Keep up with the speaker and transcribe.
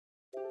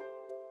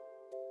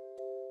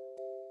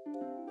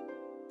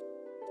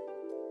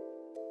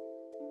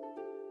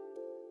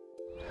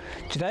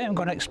Today I'm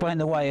going to explain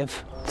the way of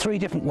 3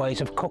 different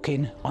ways of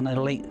cooking on an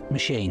Elite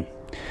machine.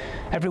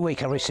 Every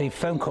week I receive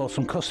phone calls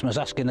from customers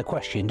asking the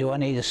question, do I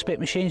need a spit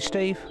machine,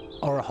 Steve,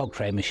 or a hog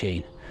tray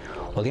machine?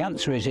 Well, the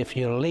answer is if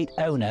you're an Elite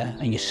owner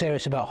and you're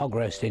serious about hog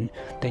roasting,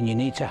 then you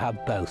need to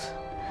have both.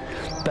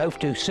 Both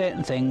do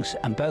certain things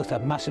and both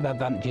have massive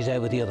advantages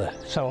over the other,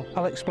 so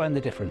I'll explain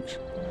the difference.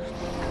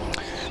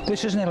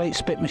 This is an Elite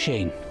spit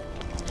machine.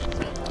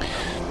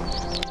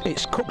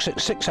 It cooks at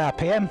 6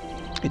 RPM,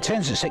 it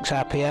turns at 6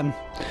 RPM,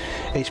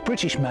 it's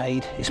British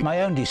made, it's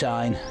my own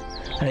design,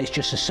 and it's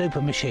just a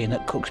super machine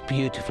that cooks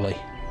beautifully.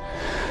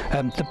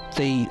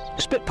 The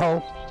spit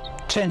pole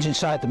turns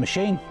inside the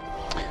machine,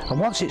 and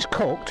once it's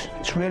cooked,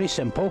 it's really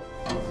simple.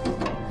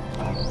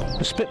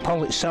 The spit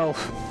pole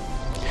itself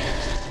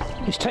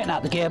is taken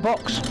out the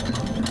gearbox,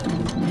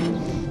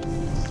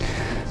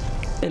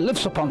 it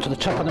lifts up onto the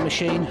top of the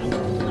machine,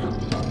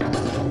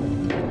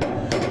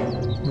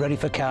 ready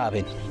for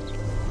carving.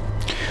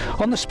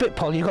 On the spit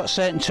pole you've got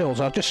certain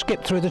tools. I'll just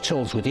skip through the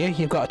tools with you.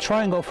 You've got a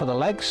triangle for the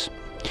legs,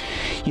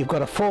 you've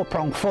got a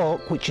 4-prong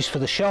fork which is for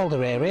the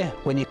shoulder area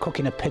when you're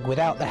cooking a pig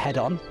without the head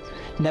on.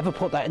 Never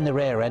put that in the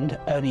rear end,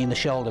 only in the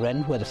shoulder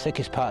end where the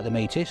thickest part of the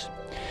meat is.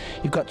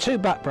 You've got 2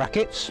 back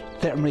brackets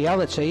that in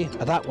reality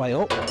are that way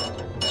up,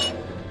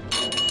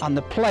 and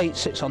the plate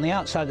sits on the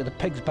outside of the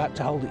pig's back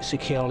to hold it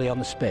securely on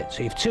the spit.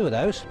 So you have 2 of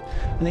those,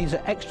 and these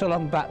are extra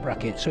long back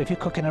brackets, so if you're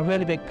cooking a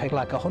really big pig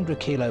like a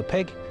 100-kilo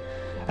pig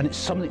and it's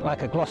something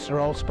like a Gloucester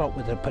old spot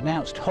with a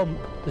pronounced hump,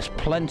 there's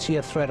plenty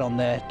of thread on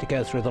there to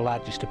go through the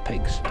largest of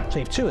pigs. So you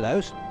have 2 of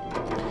those.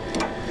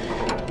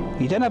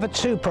 You then have a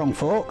 2-prong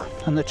fork,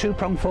 and the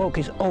 2-prong fork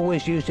is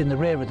always used in the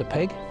rear of the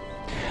pig,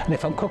 and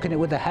if I'm cooking it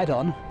with the head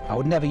on I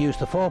would never use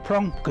the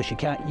 4-prong because you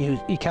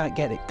can't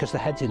get it because the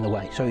head's in the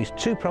way. So it's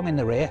 2-prong in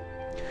the rear,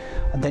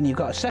 and then you've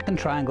got a second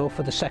triangle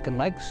for the second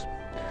legs,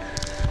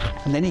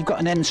 and then you've got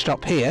an end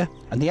stop here,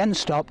 and the end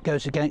stop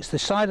goes against the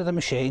side of the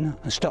machine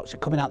and stops it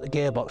coming out the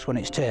gearbox when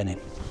it's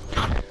turning.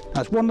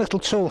 There's one little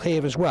tool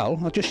here as well.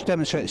 I'll just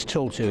demonstrate this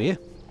tool to you.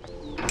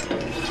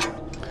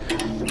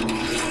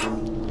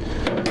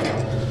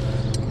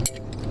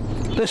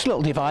 This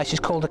little device is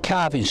called a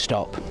carving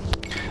stop,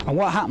 and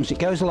what happens, it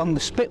goes along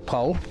the spit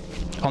pole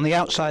on the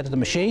outside of the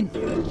machine,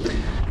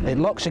 it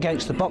locks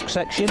against the box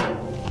section.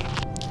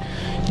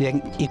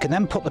 You can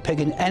then put the pig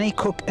in any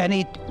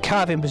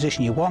carving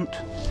position you want,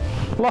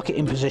 lock it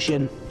in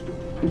position,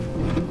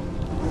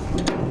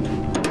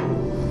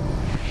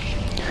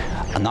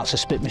 and that's a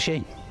spit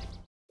machine.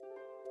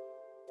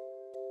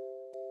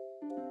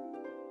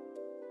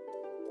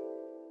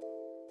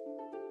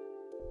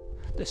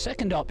 The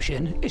second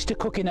option is to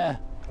cook in a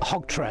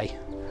hog tray.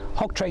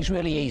 Hog tray is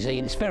really easy,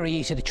 and it's very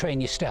easy to train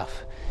your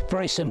staff.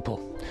 Very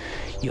simple.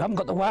 You haven't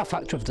got the wow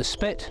factor of the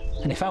spit,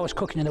 and if I was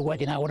cooking in a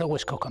wedding I would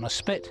always cook on a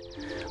spit,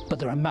 but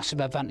there are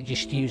massive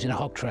advantages to using a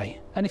hog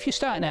tray, and if you're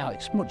starting out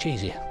it's much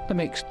easier.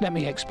 Let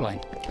me explain.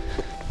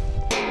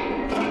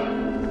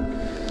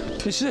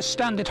 This is a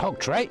standard hog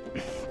tray.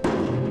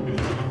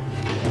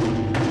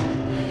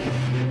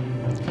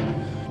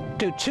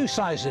 Do 2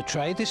 sizes of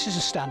tray. This is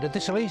a standard.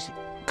 This will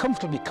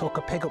comfortably cook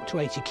a pig up to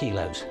 80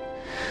 kilos.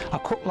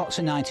 I've cooked lots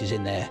of 90s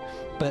in there,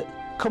 but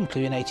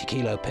comfortably an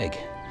 80-kilo pig.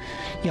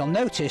 You'll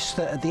notice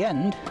that at the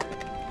end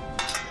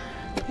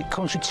it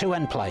comes with 2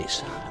 end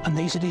plates, and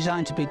these are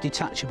designed to be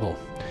detachable.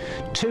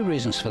 2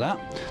 reasons for that.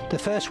 The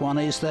first one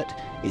is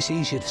that it's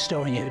easier to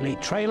store in your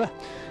Elite trailer,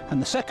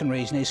 and the second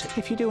reason is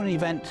if you do an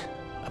event,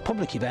 a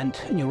public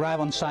event, and you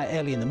arrive on site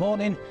early in the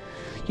morning,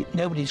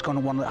 nobody's going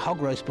to want a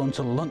hog roast bun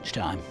until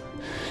lunchtime.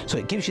 So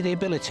it gives you the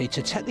ability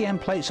to take the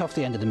end plates off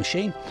the end of the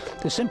machine.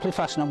 They're simply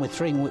fastened on with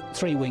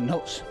 3 wing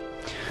nuts,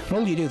 and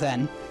all you do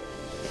then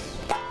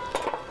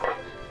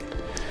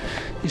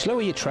is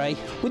lower your tray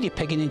with your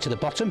pigging into the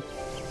bottom.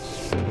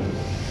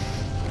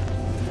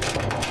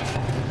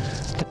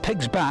 The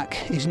pig's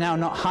back is now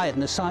not higher than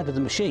the side of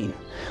the machine,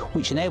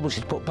 which enables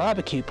you to put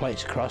barbecue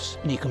plates across,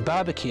 and you can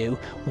barbecue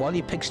while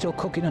your pig's still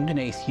cooking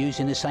underneath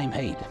using the same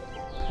heat.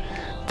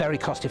 Very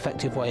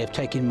cost-effective way of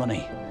taking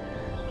money.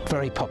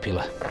 Very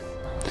popular.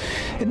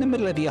 In the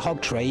middle of your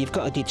hog tray you've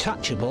got a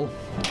detachable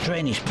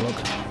drainage plug.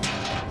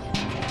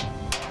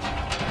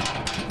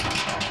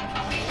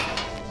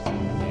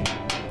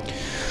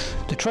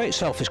 The tray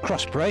itself is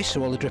cross-braced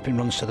so all the dripping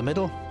runs to the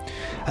middle,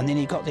 and then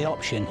you've got the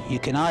option. You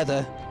can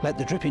either let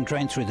the dripping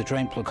drain through the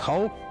drain plug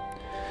hole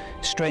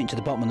straight into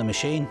the bottom of the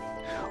machine,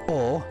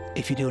 or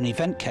if you do an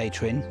event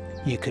catering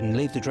you can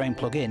leave the drain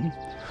plug in,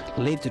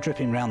 leave the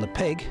dripping around the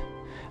pig,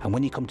 and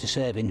when you come to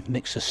serving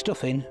mix the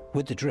stuffing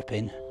with the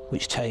dripping,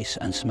 which tastes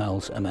and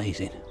smells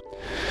amazing.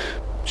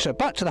 So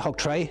back to the hog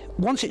tray.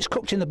 Once it's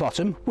cooked in the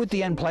bottom with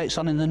the end plates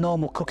on in the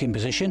normal cooking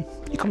position,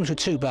 it comes with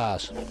 2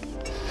 bars.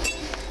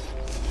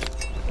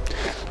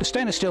 The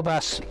stainless steel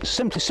bars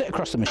simply sit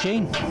across the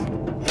machine.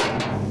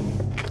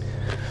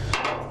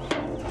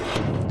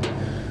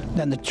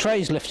 Then the tray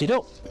is lifted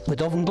up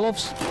with oven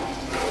gloves,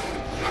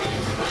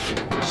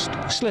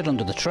 slid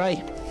under the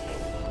tray,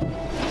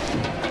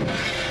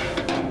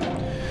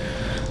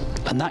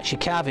 And that's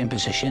your carving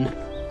position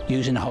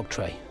using a hog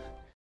tray.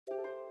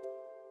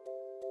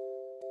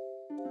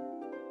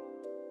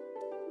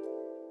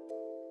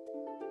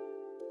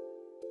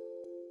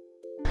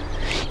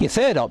 Your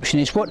third option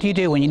is, what do you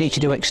do when you need to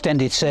do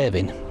extended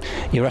serving?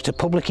 You're at a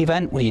public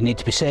event where you need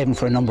to be serving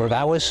for a number of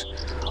hours,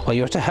 or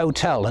you're at a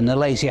hotel in a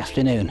lazy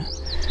afternoon,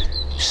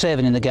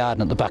 serving in the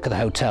garden at the back of the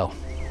hotel.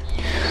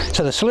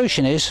 So the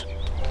solution is,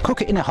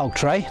 cook it in a hog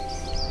tray,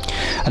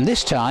 and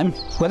this time,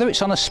 whether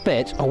it's on a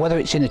spit or whether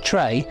it's in a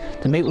tray,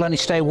 the meat will only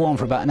stay warm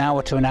for about an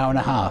hour to an hour and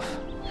a half.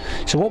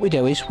 So what we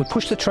do is, we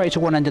push the tray to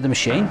one end of the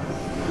machine.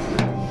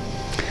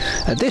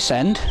 At this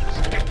end,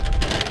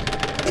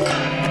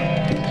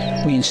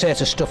 we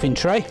insert a stuffing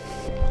tray.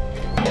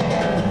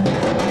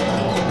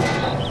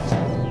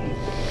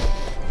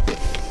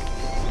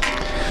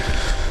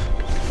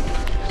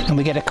 And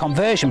we get a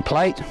conversion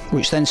plate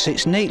which then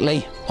sits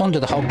neatly under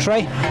the hog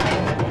tray.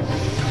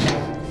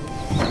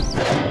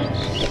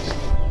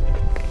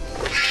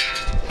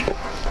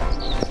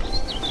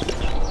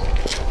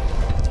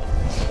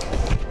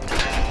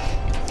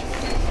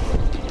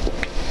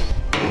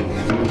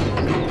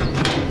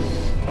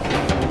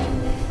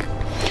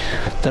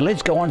 The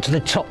lids go onto the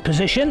top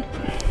position.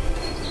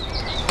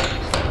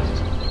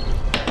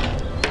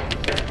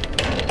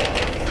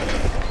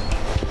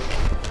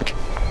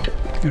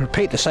 You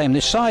repeat the same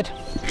this side.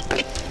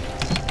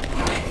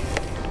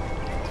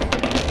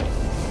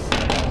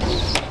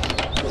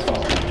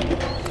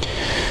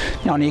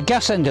 Now on your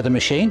gas end of the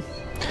machine,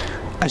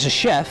 as a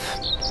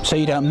chef, so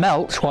you don't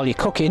melt while you're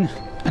cooking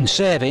and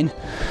serving,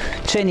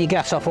 turn your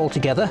gas off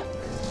altogether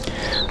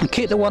and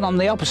keep the one on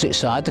the opposite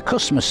side, the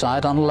customer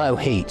side, on low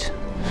heat.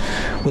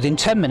 Within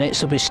 10 minutes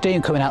there'll be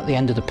steam coming out the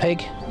end of the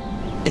pig.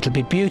 It'll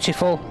be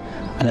beautiful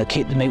and it'll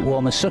keep the meat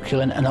warm and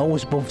succulent and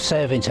always above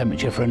serving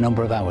temperature for a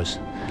number of hours.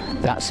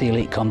 That's the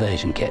Elite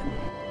Conversion Kit.